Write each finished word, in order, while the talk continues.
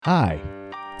Hi,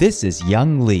 this is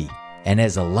Young Lee, and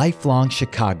as a lifelong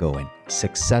Chicagoan,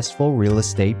 successful real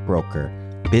estate broker,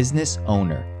 business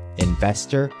owner,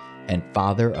 investor, and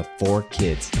father of 4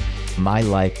 kids, my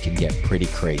life can get pretty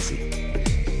crazy.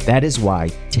 That is why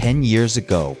 10 years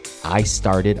ago, I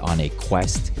started on a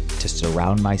quest to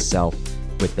surround myself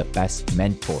with the best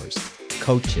mentors,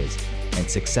 coaches, and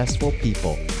successful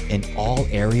people in all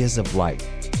areas of life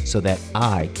so that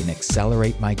I can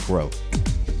accelerate my growth,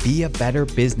 be a better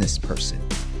business person,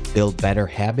 build better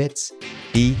habits,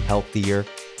 be healthier,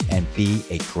 and be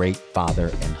a great father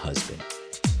and husband.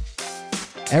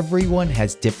 Everyone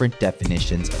has different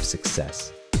definitions of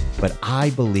success, but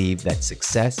I believe that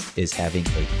success is having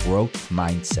a growth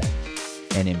mindset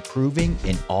and improving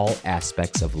in all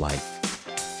aspects of life.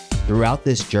 Throughout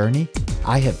this journey,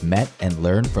 I have met and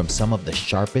learned from some of the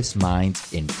sharpest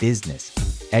minds in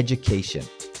business, education,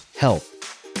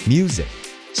 health, music,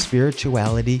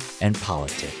 spirituality, and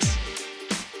politics.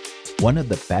 One of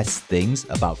the best things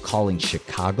about calling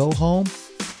Chicago home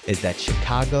is that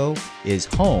Chicago is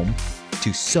home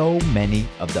to so many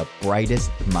of the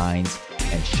brightest minds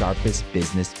and sharpest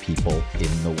business people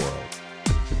in the world.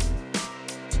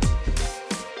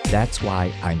 That's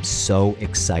why I'm so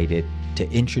excited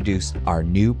to introduce our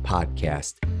new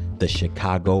podcast, The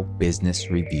Chicago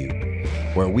Business Review,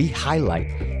 where we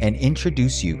highlight and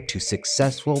introduce you to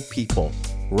successful people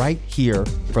right here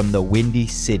from the Windy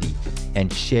City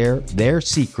and share their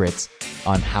secrets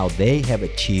on how they have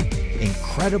achieved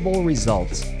incredible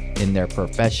results in their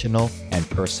professional and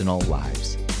personal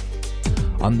lives.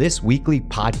 On this weekly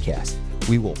podcast,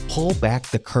 we will pull back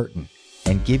the curtain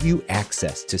and give you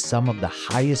access to some of the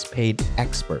highest paid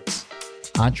experts,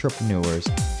 entrepreneurs,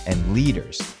 and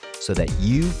leaders so that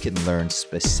you can learn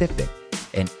specific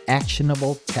and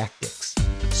actionable tactics,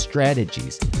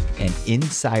 strategies, and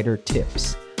insider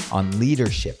tips on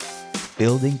leadership,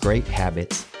 building great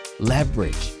habits,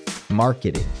 leverage,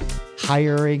 marketing,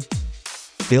 hiring,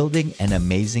 building an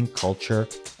amazing culture,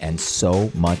 and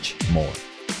so much more.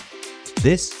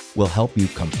 This will help you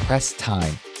compress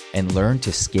time and learn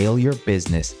to scale your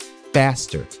business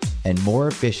faster and more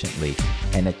efficiently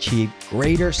and achieve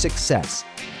greater success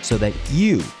so that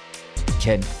you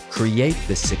can create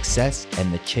the success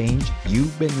and the change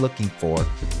you've been looking for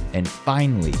and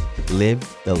finally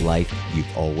live the life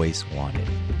you've always wanted.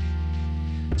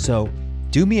 So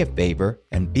do me a favor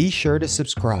and be sure to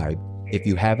subscribe if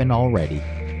you haven't already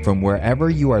from wherever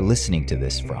you are listening to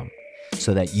this from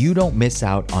so that you don't miss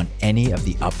out on any of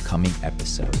the upcoming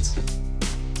episodes.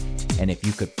 And if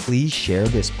you could please share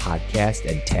this podcast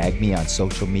and tag me on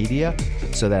social media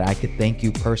so that I could thank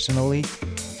you personally,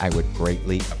 I would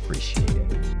greatly appreciate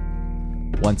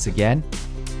it. Once again,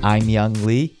 I'm Young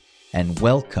Lee, and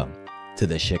welcome to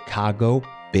the Chicago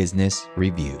Business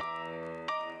Review.